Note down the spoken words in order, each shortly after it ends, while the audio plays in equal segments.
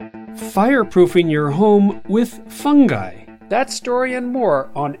Fireproofing Your Home with Fungi. That story and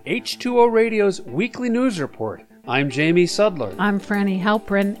more on H2O Radio's weekly news report. I'm Jamie Sudler. I'm Franny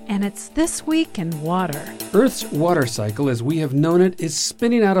Halprin, and it's This Week in Water. Earth's water cycle, as we have known it, is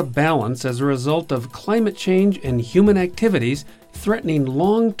spinning out of balance as a result of climate change and human activities threatening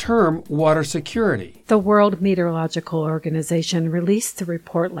long-term water security. The World Meteorological Organization released a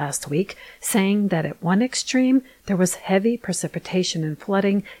report last week saying that at one extreme there was heavy precipitation and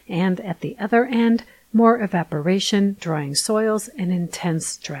flooding, and at the other end, more evaporation, drying soils, and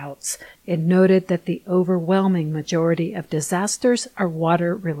intense droughts. It noted that the overwhelming majority of disasters are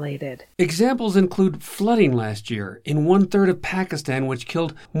water-related. Examples include flooding last year in one-third of Pakistan, which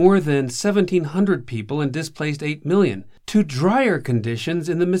killed more than 1,700 people and displaced 8 million, to drier conditions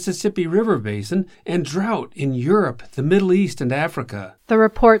in the Mississippi River Basin and drought in Europe, the Middle East, and Africa. The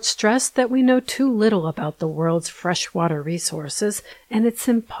report stressed that we know too little about the world's freshwater resources, and it's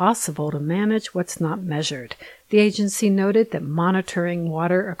impossible to manage what's not measured. The agency noted that monitoring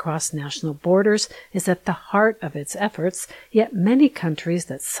water across national borders is at the heart of its efforts, yet many countries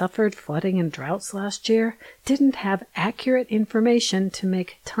that suffered flooding and droughts last year didn't have accurate information to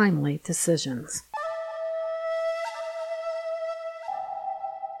make timely decisions.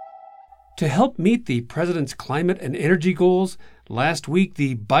 To help meet the president's climate and energy goals, last week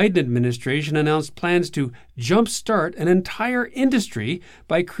the Biden administration announced plans to jumpstart an entire industry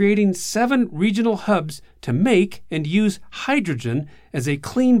by creating 7 regional hubs to make and use hydrogen as a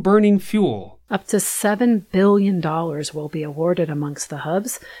clean-burning fuel. Up to $7 billion will be awarded amongst the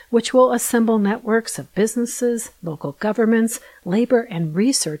hubs, which will assemble networks of businesses, local governments, labor, and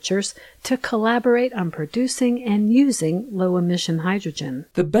researchers to collaborate on producing and using low-emission hydrogen.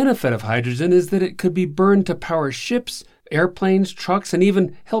 The benefit of hydrogen is that it could be burned to power ships, airplanes, trucks, and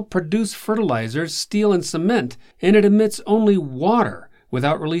even help produce fertilizers, steel, and cement, and it emits only water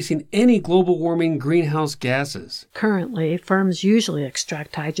without releasing any global warming greenhouse gases. Currently, firms usually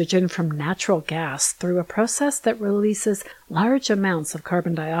extract hydrogen from natural gas through a process that releases large amounts of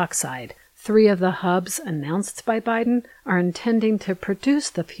carbon dioxide. 3 of the hubs announced by Biden are intending to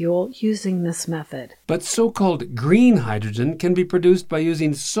produce the fuel using this method. But so-called green hydrogen can be produced by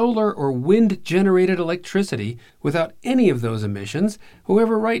using solar or wind-generated electricity without any of those emissions.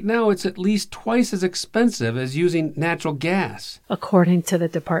 However, right now it's at least twice as expensive as using natural gas. According to the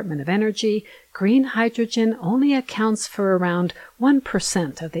Department of Energy, green hydrogen only accounts for around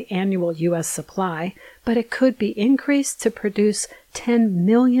 1% of the annual U.S. supply, but it could be increased to produce 10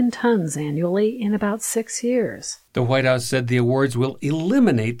 million tons annually in about 6 years. The White House said the awards will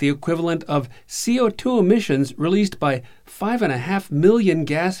eliminate the equivalent of CO2 emissions released by 5.5 million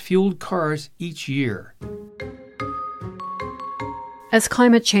gas-fueled cars each year. As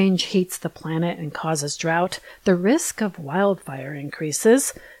climate change heats the planet and causes drought, the risk of wildfire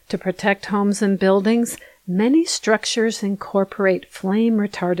increases. To protect homes and buildings, many structures incorporate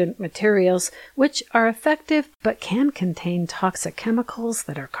flame-retardant materials, which are effective but can contain toxic chemicals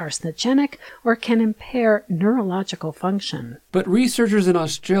that are carcinogenic or can impair neurological function. But researchers in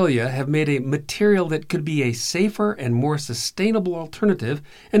Australia have made a material that could be a safer and more sustainable alternative,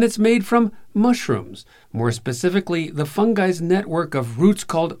 and it's made from mushrooms. More specifically, the fungi's network of roots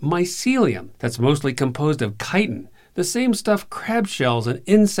called mycelium that's mostly composed of chitin, the same stuff crab shells and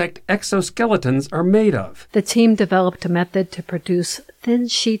insect exoskeletons are made of. The team developed a method to produce thin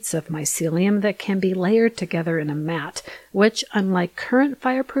sheets of mycelium that can be layered together in a mat, which, unlike current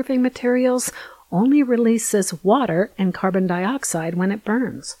fireproofing materials, only releases water and carbon dioxide when it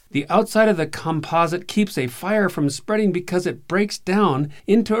burns. The outside of the composite keeps a fire from spreading because it breaks down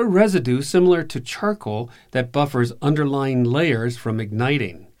into a residue similar to charcoal that buffers underlying layers from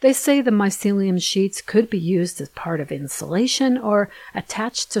igniting. They say the mycelium sheets could be used as part of insulation or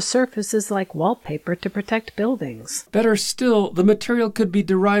attached to surfaces like wallpaper to protect buildings. Better still, the material could be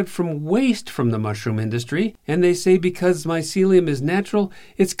derived from waste from the mushroom industry, and they say because mycelium is natural,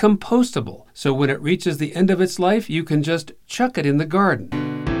 it's compostable. So when it reaches the end of its life, you can just chuck it in the garden.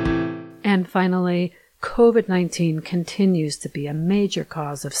 And finally, COVID-19 continues to be a major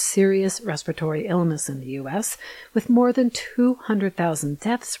cause of serious respiratory illness in the U.S., with more than 200,000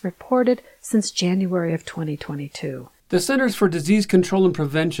 deaths reported since January of 2022. The Centers for Disease Control and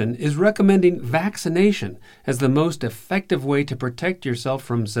Prevention is recommending vaccination as the most effective way to protect yourself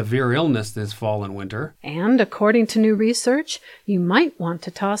from severe illness this fall and winter. And according to new research, you might want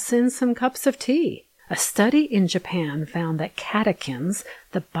to toss in some cups of tea. A study in Japan found that catechins,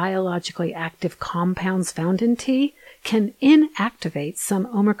 the biologically active compounds found in tea, can inactivate some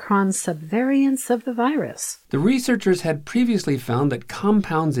Omicron subvariants of the virus. The researchers had previously found that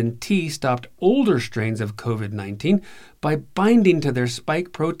compounds in tea stopped older strains of COVID-19 by binding to their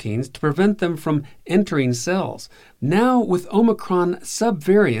spike proteins to prevent them from entering cells. Now, with Omicron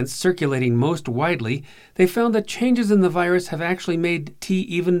subvariants circulating most widely, they found that changes in the virus have actually made tea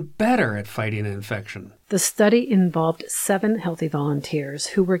even better at fighting an infection. The study involved 7 healthy volunteers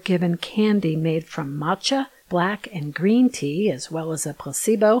who were given candy made from matcha, black and green tea, as well as a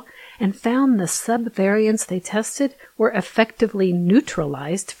placebo, and found the subvariants they tested were effectively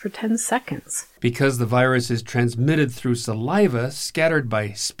neutralized for 10 seconds. Because the virus is transmitted through saliva scattered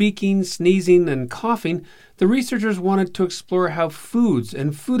by speaking, sneezing, and coughing, the researchers wanted to explore how foods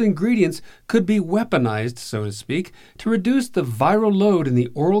and food ingredients could be weaponized, so to speak, to reduce the viral load in the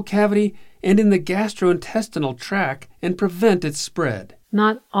oral cavity and in the gastrointestinal tract and prevent its spread.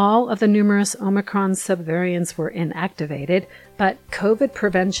 Not all of the numerous Omicron subvariants were inactivated, but COVID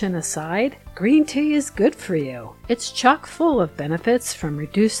prevention aside, green tea is good for you. It's chock full of benefits, from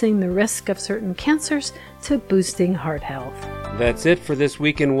reducing the risk of certain cancers to boosting heart health. That's it for This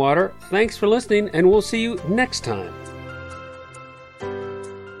Week in Water. Thanks for listening, and we'll see you next time.